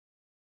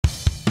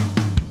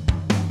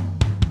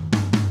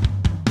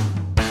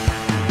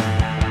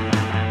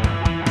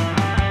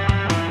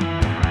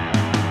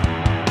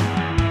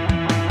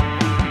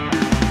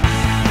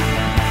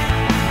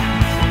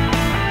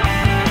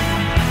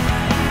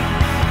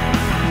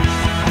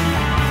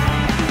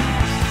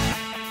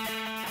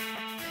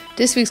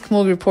This week's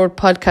Camogie Report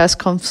podcast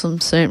comes from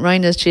St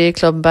Ryan's GA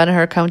Club in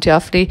Banagher, County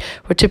Offaly,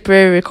 where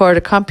Tipperary recorded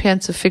a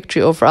comprehensive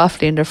victory over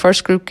Offaly in their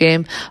first group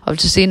game of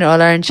the Senior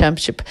All-Ireland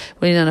Championship,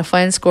 winning on a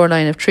final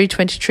scoreline of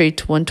 323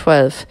 to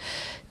 112.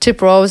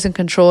 Tip were always in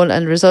control,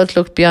 and the result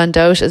looked beyond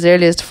doubt as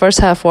early as the first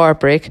half hour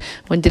break,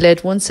 when they led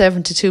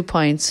 1-7 to 2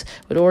 points,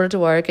 with Orla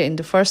O'Dwyer getting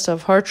the first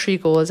of her 3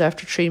 goals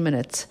after 3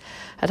 minutes.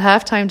 At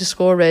half-time, the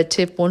score read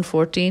Tip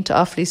 114 to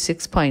Offaly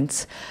 6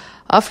 points.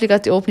 Offaly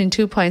got the opening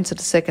 2 points of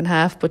the second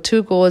half, but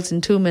 2 goals in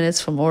 2 minutes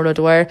from Orla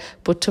O'Dwyer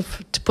to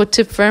put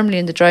Tip firmly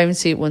in the driving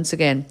seat once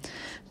again.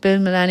 Bill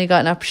Mullaney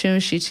got an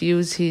opportunity to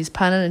use his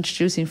panel,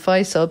 introducing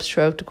 5 subs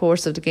throughout the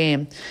course of the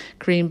game.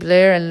 Corinne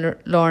Blair and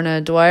Orla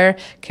O'Dwyer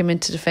came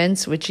into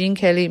defence, with Jean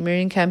Kelly,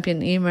 Miriam Campion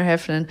and Emer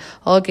Heffernan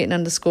all getting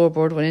on the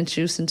scoreboard when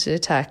introduced into the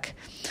attack.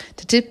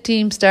 The Tip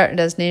team started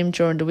as named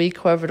during the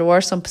week, however there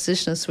were some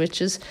positional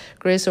switches.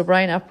 Grace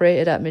O'Brien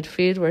operated at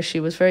midfield, where she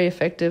was very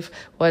effective,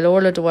 while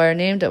Orla O'Dwyer,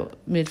 named at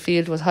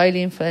midfield, was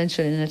highly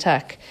influential in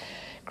attack.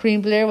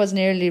 Corinne Blair was an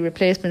early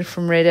replacement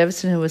from Ray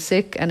Davison, who was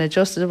sick, and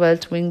adjusted well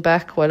to wing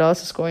back while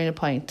also scoring a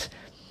point.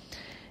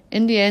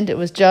 In the end, it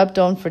was job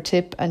done for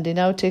Tip, and they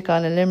now take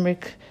on a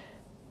Limerick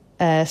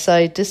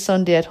side this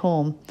Sunday at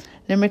home.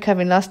 Limerick,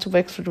 having lost to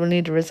Wexford, will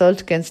need a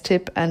result against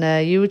Tip, and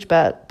a huge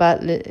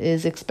battle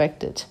is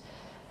expected.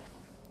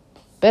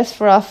 Best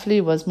for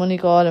Offaly was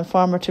Moneygall and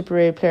former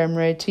Tipperary player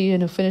Mairead Tehan,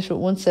 who finished with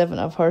 1-7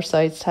 of her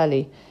side's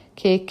tally.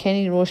 Kate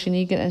Kenny, Roisin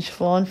Egan and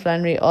Siobhan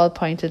Flannery all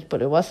pointed,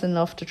 but it wasn't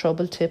enough to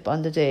trouble Tip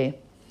on the day.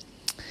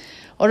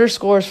 Other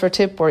scores for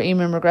Tip were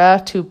Emer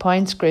McGrath 2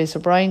 points, Grace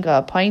O'Brien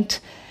got a point,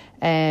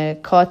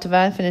 Caught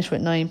Devan finished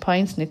with 9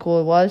 points,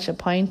 Nicole Walsh a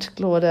point,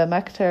 Clodagh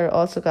McIntyre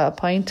also got a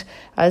point,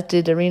 as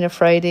did Arena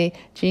Friday,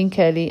 Jean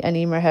Kelly and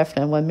Emer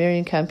Heffernan, while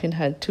Miriam Campion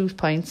had 2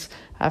 points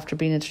after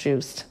being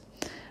introduced.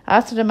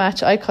 After the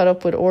match, I caught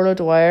up with Orla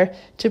O'Dwyer,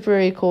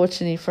 Tipperary coach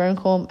Dinny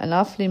Ferncombe and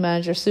Offaly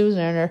manager Susan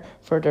Erner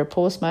for their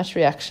post-match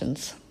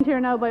reactions. Here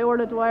now by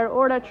Orla O'Dwyer.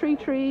 Orla,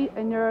 3-3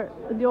 in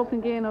the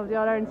opening game of the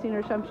All-Ireland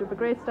Senior Championship. A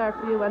great start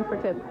for you and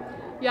for Tip.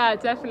 Yeah,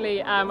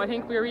 definitely. I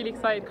think we were really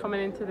excited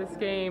coming into this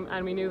game,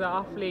 and we knew that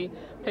Offaly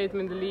played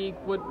them in the league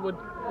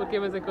would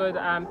give us a good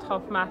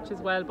tough match as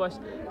well. But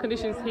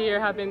conditions here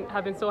have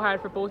been so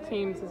hard for both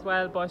teams as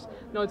well. But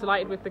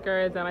delighted with the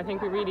girls, and I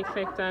think we really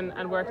clicked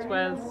and worked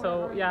well.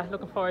 So yeah,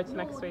 looking forward to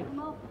next week.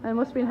 And it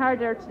must have been hard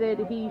there today,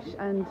 the heat,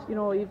 and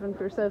even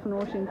for yourself and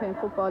Roisin playing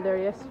football there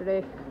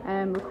yesterday.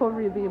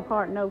 Recovery will be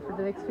important now for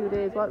the next few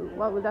days.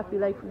 What will that be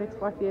like for the next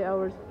 48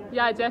 hours?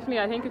 Yeah, definitely.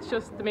 I think it's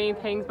just the main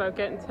things about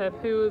getting to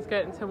pools,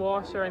 getting to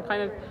water, and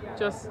kind of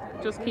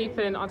just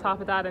keeping on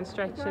top of that, and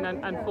stretching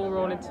and foam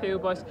rolling too.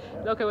 But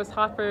look, it was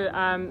hot for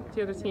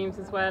the other teams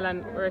as well,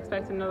 and we're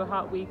expecting another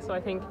hot week. So I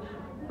think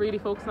really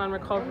focusing on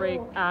recovery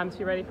to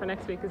be ready for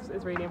next week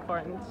is really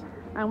important.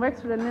 And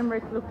Wexford and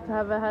Limerick look to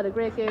have had a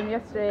great game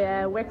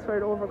yesterday.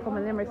 Wexford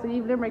overcoming Limerick, so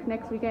even Limerick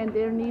next weekend,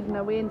 they're needing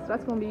a win, so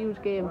that's going to be a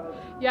huge game.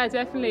 Yeah,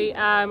 definitely.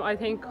 I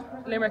think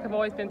Limerick have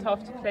always been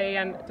tough to play,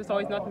 and there's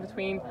always nothing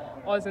between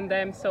us and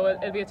them, so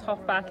it'll be a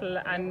tough battle,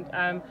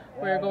 and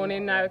we're going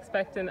in now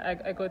expecting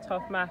a good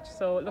tough match,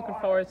 so looking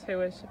forward to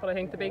it. But I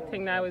think the big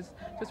thing now is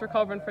just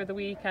recovering for the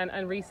week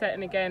and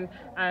resetting again,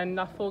 and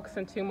not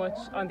focusing too much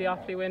on the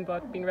Offaly win,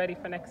 but being ready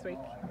for next week.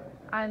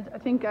 And I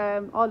think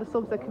all the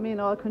subs that come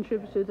in all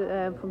contributed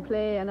from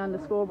play and on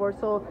the scoreboard,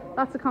 so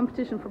that's a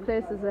competition for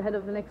places ahead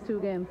of the next 2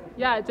 games.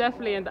 Yeah,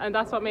 definitely, and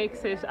that's what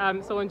makes it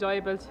so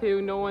enjoyable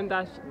too, knowing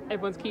that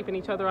everyone's keeping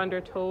each other on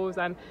their toes,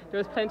 and there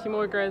was plenty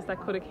more girls that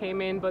could have came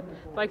in, but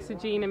like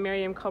Jean and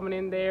Miriam coming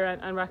in there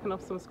and racking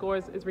up some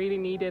scores is really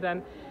needed.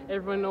 And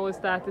everyone knows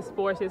that the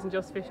sport isn't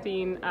just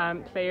 15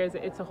 players,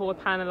 it's a whole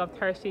panel of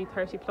 30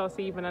 plus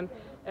even, and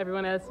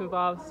everyone else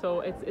involved, so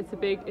it's a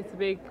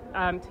big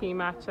team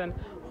match, and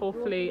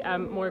hopefully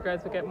more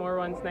girls will get more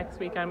runs next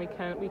week, and we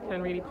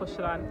can really push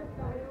it on.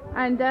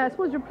 And I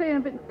suppose you're playing a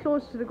bit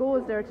close to the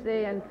goals there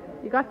today, and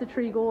you got the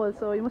 3 goals,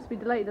 so you must be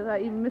delighted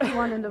that you even missed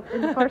one in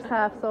the first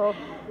half. So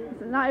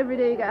not every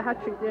day you get a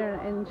hat-trick there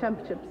in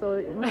championship, so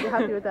you must be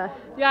happy with that.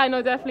 Yeah,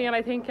 no, definitely, and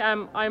I think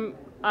I'm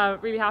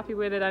really happy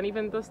with it, and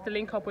even just the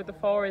link up with the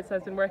forwards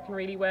has been working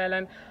really well,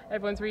 and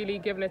everyone's really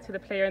given it to the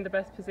player in the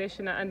best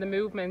position, and the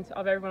movement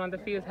of everyone on the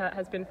field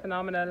has been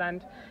phenomenal.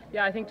 And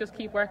yeah, I think just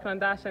keep working on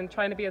that and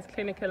trying to be as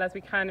clinical as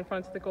we can in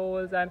front of the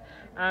goals, and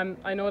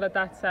I know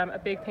that's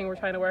a big thing we're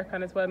trying to work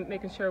on as well,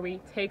 making sure we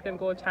take them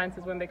goal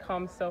chances when they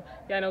come. So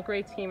yeah, no,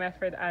 great team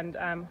effort, and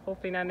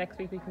hopefully now next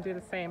week we can do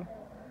the same.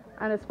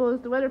 And I suppose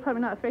the weather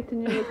probably not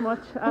affecting you as much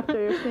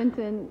after your stint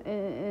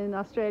in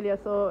Australia.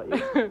 So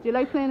do you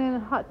like playing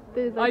in hot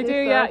days like this?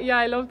 I do, yeah.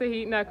 I love the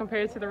heat now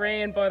compared to the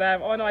rain. But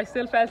I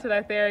still felt it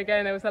out there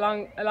again. It was a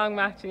long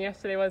match, and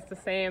yesterday was the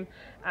same.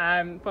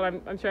 But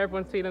I'm sure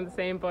everyone's feeling the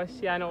same. But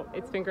yeah, no,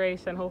 it's been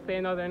great, and hopefully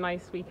another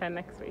nice weekend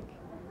next week.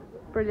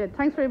 Brilliant.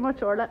 Thanks very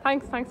much, Orla.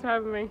 Thanks for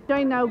having me.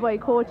 Joined now by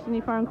coach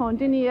Dinny Ferncombe.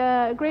 Dinny,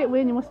 a great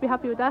win. You must be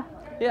happy with that.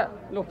 Yeah,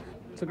 look,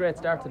 it's a great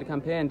start to the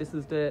campaign. This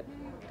was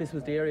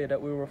the area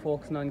that we were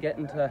focusing on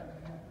getting to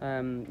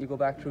You go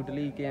back through the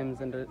league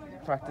games and the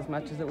practice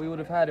matches that we would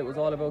have had. It was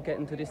all about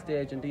getting to this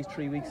stage and these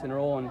 3 weeks in a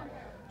row, and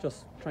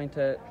just trying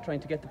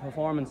to get the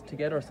performance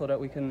together so that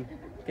we can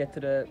get to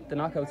the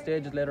knockout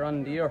stages later on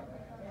in the year.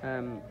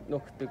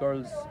 Look, the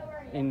girls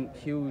in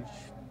huge,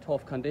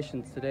 tough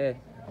conditions today.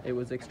 It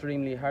was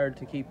extremely hard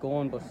to keep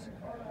going, but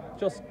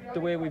just the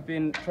way we've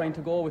been trying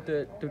to go with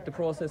the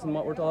process and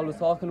what we're always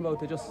talking about,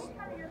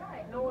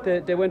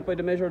 they went by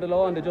the measure of the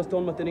law and they just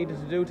done what they needed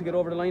to do to get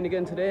over the line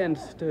again today, and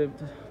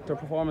their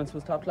performance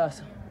was top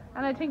class.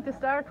 And I think the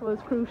start was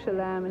crucial,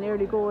 an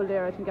early goal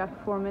there, I think after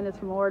 4 minutes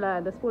from Orla,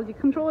 and I suppose you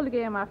controlled the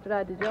game after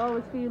that. Did you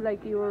always feel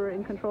like you were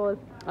in control?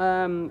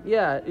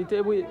 Yeah,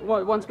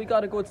 once we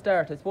got a good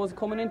start, I suppose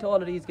coming into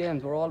all of these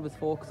games we're always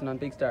focusing on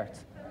big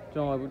starts.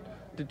 You know,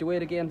 the way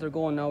the games are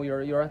going now,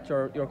 you're at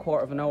your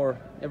quarter of an hour.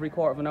 Every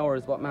quarter of an hour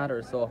is what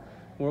matters, so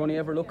we're only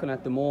ever looking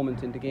at the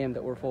moment in the game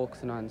that we're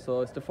focusing on.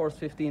 So it's the first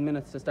 15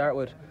 minutes to start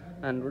with,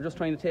 and we're just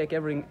trying to take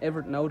everything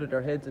out of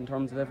their heads in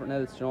terms of everything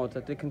else, you know,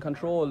 that they can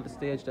control the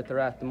stage that they're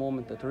at, the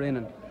moment that they're in,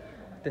 and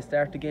they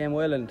start the game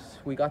well, and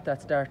we got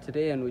that start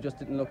today and we just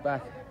didn't look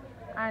back.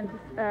 And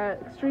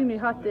extremely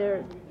hot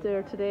there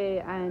today,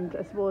 and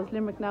I suppose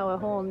Limerick now at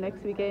home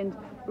next weekend.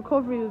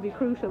 Recovery will be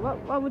crucial.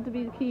 What would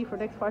be the key for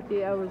the next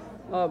 48 hours?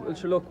 Oh, well,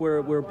 sure, look,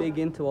 we're big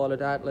into all of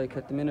that. Like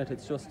at the minute,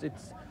 it's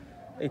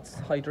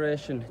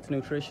hydration, it's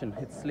nutrition,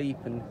 it's sleep,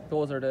 and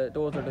those are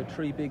the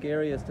 3 big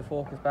areas to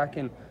focus back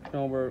in. You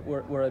know,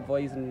 we're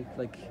advising,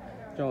 like,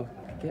 you know,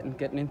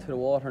 getting into the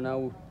water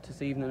now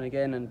this evening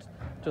again, and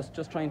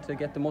just trying to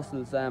get the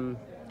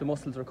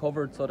muscles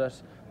recovered so that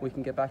we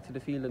can get back to the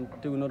field and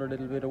do another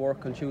little bit of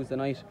work on Tuesday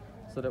night,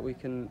 so that we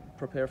can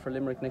prepare for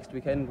Limerick next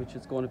weekend, which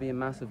is going to be a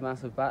massive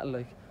battle.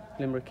 Like,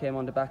 Limerick came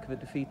on the back of a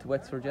defeat to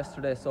Wexford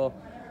yesterday, so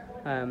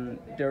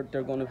they're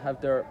going to have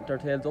their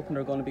tails up, and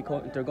they're going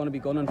to be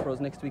gunning for us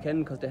next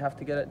weekend, because they have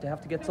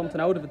to get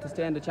something out of it to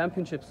stay in the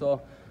championship.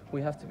 So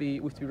we have to be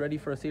ready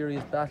for a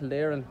serious battle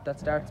there, and that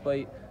starts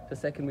by the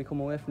second we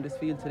come away from this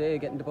field today,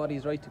 getting the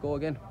bodies right to go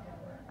again.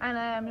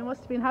 And you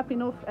must have been happy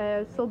enough.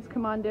 Subs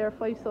come on there,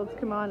 5 subs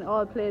come on,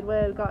 all played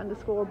well, got on the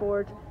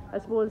scoreboard. I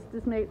suppose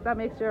that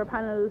makes your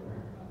panel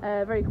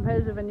very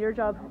competitive, and your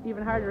job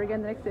even harder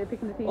again the next day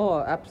picking the team. Oh,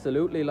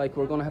 absolutely. Like,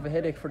 we're going to have a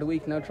headache for the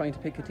week now trying to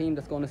pick a team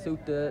that's going to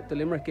suit the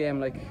Limerick game.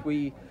 Like,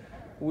 we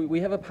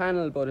have a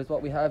panel, but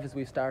what we have is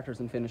we've starters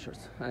and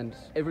finishers, and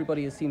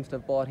everybody seems to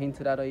have bought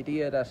into that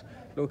idea that,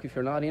 look, if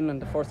you're not in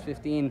the first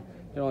 15, you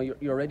know,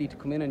 you're ready to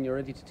come in and you're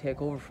ready to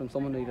take over from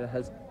somebody that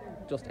has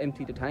just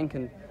emptied the tank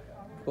and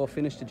go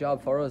finish the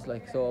job for us.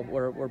 Like, so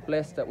we're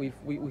blessed that we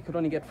could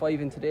only get 5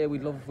 in today.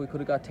 We'd love if we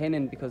could have got 10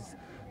 in, because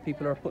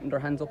people are putting their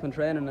hands up in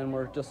training, and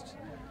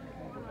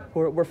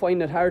we're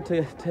finding it hard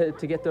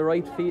to get the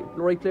right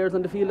players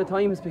on the field at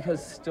times,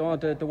 because, you know,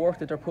 the work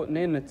that they're putting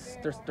in,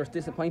 there's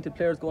disappointed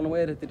players going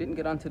away that they didn't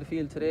get onto the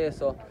field today.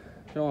 So,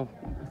 you know,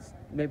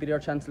 maybe their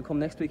chance will come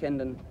next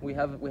weekend, and we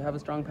have a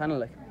strong panel.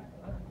 Like.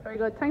 Very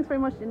good. Thanks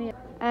very much, Dinny.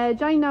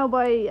 Joined now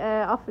by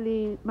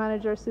Offaly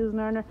manager Susan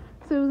Erner.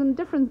 Susan,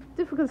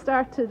 difficult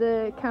start to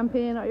the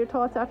campaign. What are your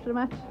thoughts after the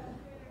match?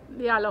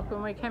 Yeah, look,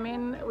 when we came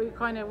in,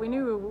 we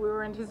knew we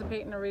were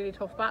anticipating a really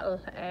tough battle,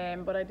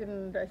 but I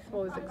didn't, I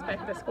suppose,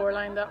 expect the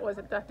scoreline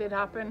that did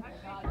happen.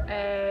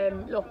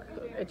 Look,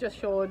 it just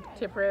showed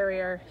Tipperary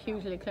are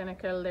hugely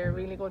clinical. They're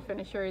really good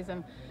finishers,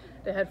 and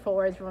they had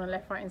forwards running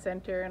left, right, and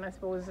centre. And I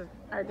suppose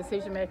our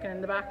decision making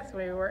in the backs,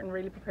 we weren't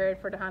really prepared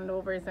for the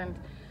handovers,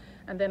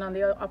 and then on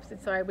the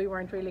opposite side, we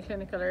weren't really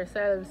clinical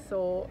ourselves.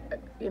 So,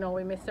 you know,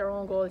 we missed our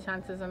own goal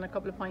chances and a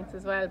couple of points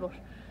as well.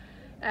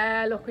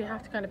 But look, we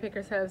have to kind of pick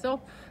ourselves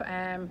up.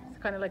 It's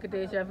kind of like a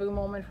deja vu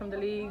moment from the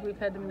league. We've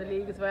had them in the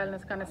league as well, and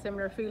it's kind of a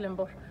similar feeling.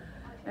 But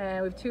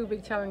we've 2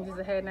 big challenges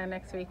ahead now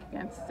next week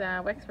against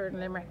Wexford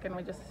and Limerick, and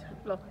we just,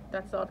 look,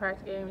 that's all part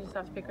of the game. We just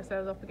have to pick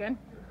ourselves up again.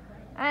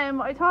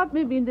 I thought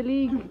maybe in the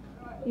league,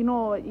 you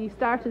know, you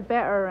started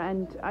better,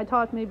 and I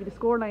thought maybe the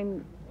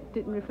scoreline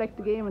didn't reflect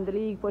the game in the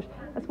league. But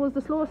I suppose the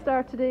slow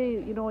start today,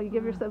 you know, you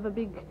give yourself a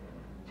big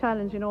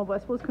challenge, you know, but I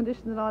suppose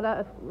conditions and all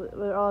that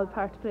were all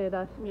part to play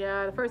that.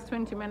 Yeah, the first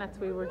 20 minutes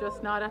we were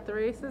just not at the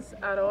races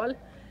at all.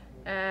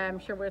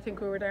 Sure, I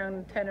think we were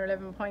down 10 or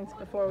 11 points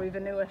before we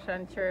even knew it,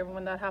 and sure,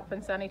 when that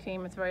happens to any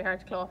team, it's very hard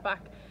to claw it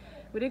back.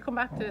 We did come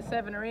back to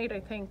 7 or 8, I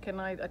think, and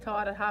I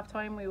thought at half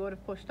time we would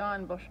have pushed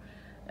on, but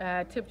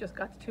Tip just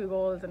got to 2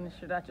 goals, and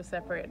sure, that just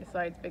separated the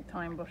sides big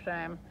time. But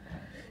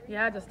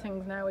yeah, just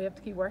things now we have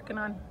to keep working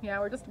on. Yeah,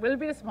 we'll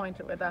be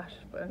disappointed with that,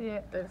 but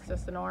yeah, that's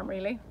just the norm,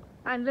 really.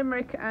 And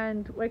Limerick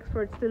and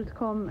Wexford still to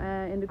come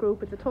in the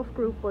group. It's a tough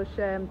group, but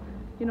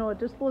you know,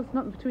 there's supposed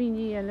nothing between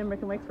you and Limerick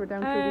and Wexford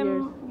down through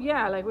the years.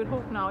 Yeah, like we'd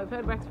hope now. We've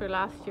had Wexford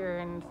last year,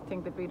 and I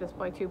think they beat us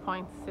by 2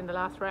 points in the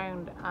last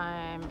round.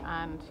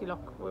 And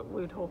look,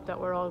 we'd hope that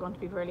we're all going to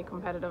be really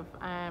competitive.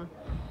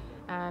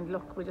 And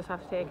look, we just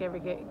have to take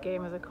every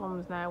game as it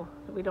comes now.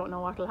 We don't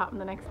know what will happen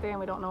the next day, and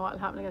we don't know what will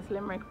happen against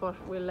Limerick, but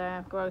we'll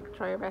go out and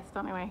try our best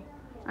anyway.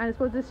 And I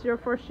suppose this is your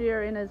first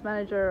year in as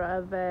manager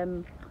of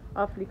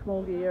Offaly,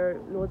 Camogie, you're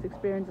loads of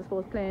experience, I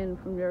suppose, playing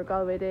from your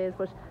Galway days,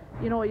 but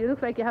you know, you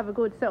look like you have a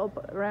good setup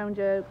around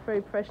you, very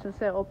professional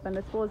setup, and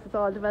I suppose it's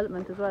all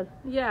development as well.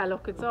 Yeah,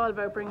 look, it's all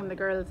about bringing the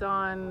girls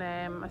on.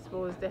 I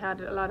suppose they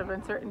had a lot of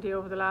uncertainty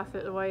over the last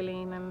little while,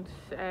 and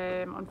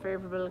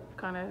unfavourable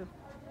kind of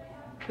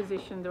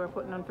positions. They were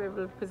put in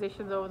unfavourable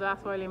positions over the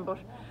last while, but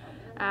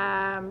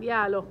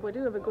yeah, look, we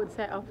do have a good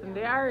setup, and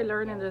they are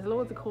learning. There's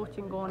loads of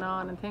coaching going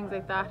on and things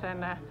like that,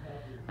 and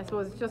I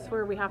suppose it's just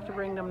where we have to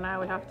bring them now.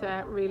 We have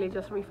to really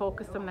just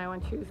refocus them now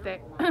on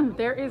Tuesday.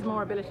 There is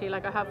more ability.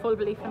 Like, I have full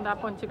belief in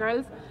that bunch of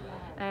girls.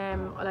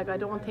 Like, I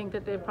don't think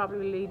that they've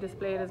probably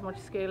displayed as much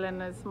skill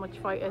and as much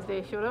fight as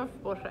they should have.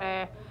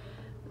 But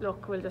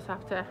look, we'll just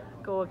have to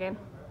go again.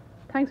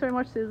 Thanks very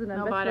much, Susan, and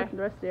No best of bother. luck in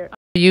the rest of the year.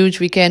 A huge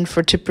weekend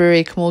for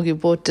Tipperary Camogie,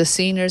 both the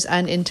seniors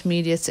and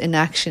intermediates in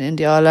action in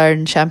the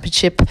All-Ireland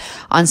Championship.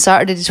 On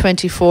Saturday the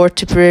 24th,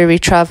 Tipperary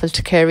travelled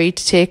to Kerry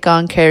to take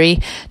on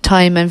Kerry.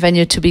 Time and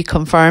venue to be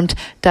confirmed.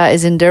 That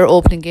is in their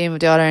opening game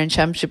of the All-Ireland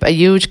Championship. A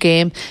huge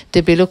game.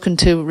 They'll be looking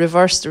to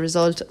reverse the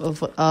result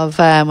of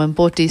when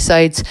both these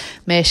sides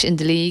met in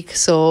the league.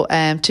 So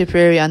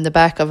Tipperary, on the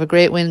back of a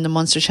great win in the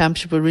Munster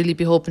Championship, will really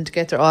be hoping to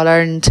get their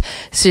All-Ireland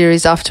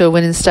series off to a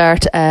winning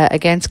start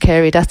against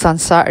Kerry. That's on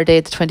Saturday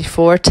the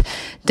 24th.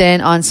 Then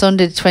on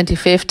Sunday the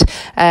 25th,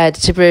 the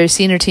Tipperary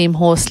senior team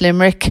hosts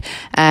Limerick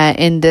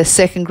in the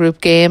second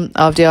group game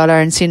of the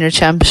All-Ireland Senior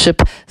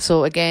Championship.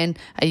 So again,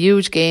 a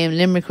huge game.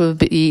 Limerick will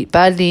be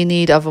badly in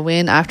need of a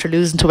win after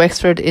losing to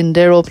Wexford in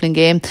their opening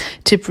game.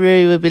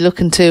 Tipperary will be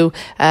looking to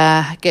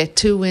get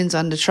 2 wins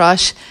on the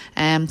trot.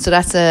 So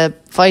that's a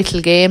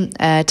vital game.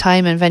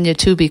 Time and venue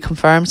to be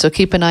confirmed, so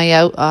keep an eye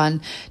out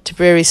on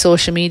Tipperary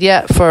social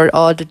media for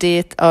all the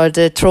date or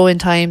the throw-in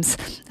times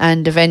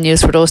and the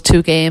venues for those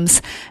 2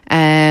 games.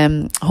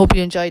 Hope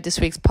you enjoyed this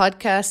week's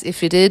podcast.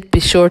 If you did, be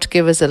sure to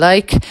give us a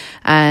like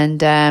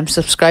and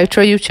subscribe to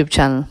our YouTube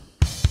channel.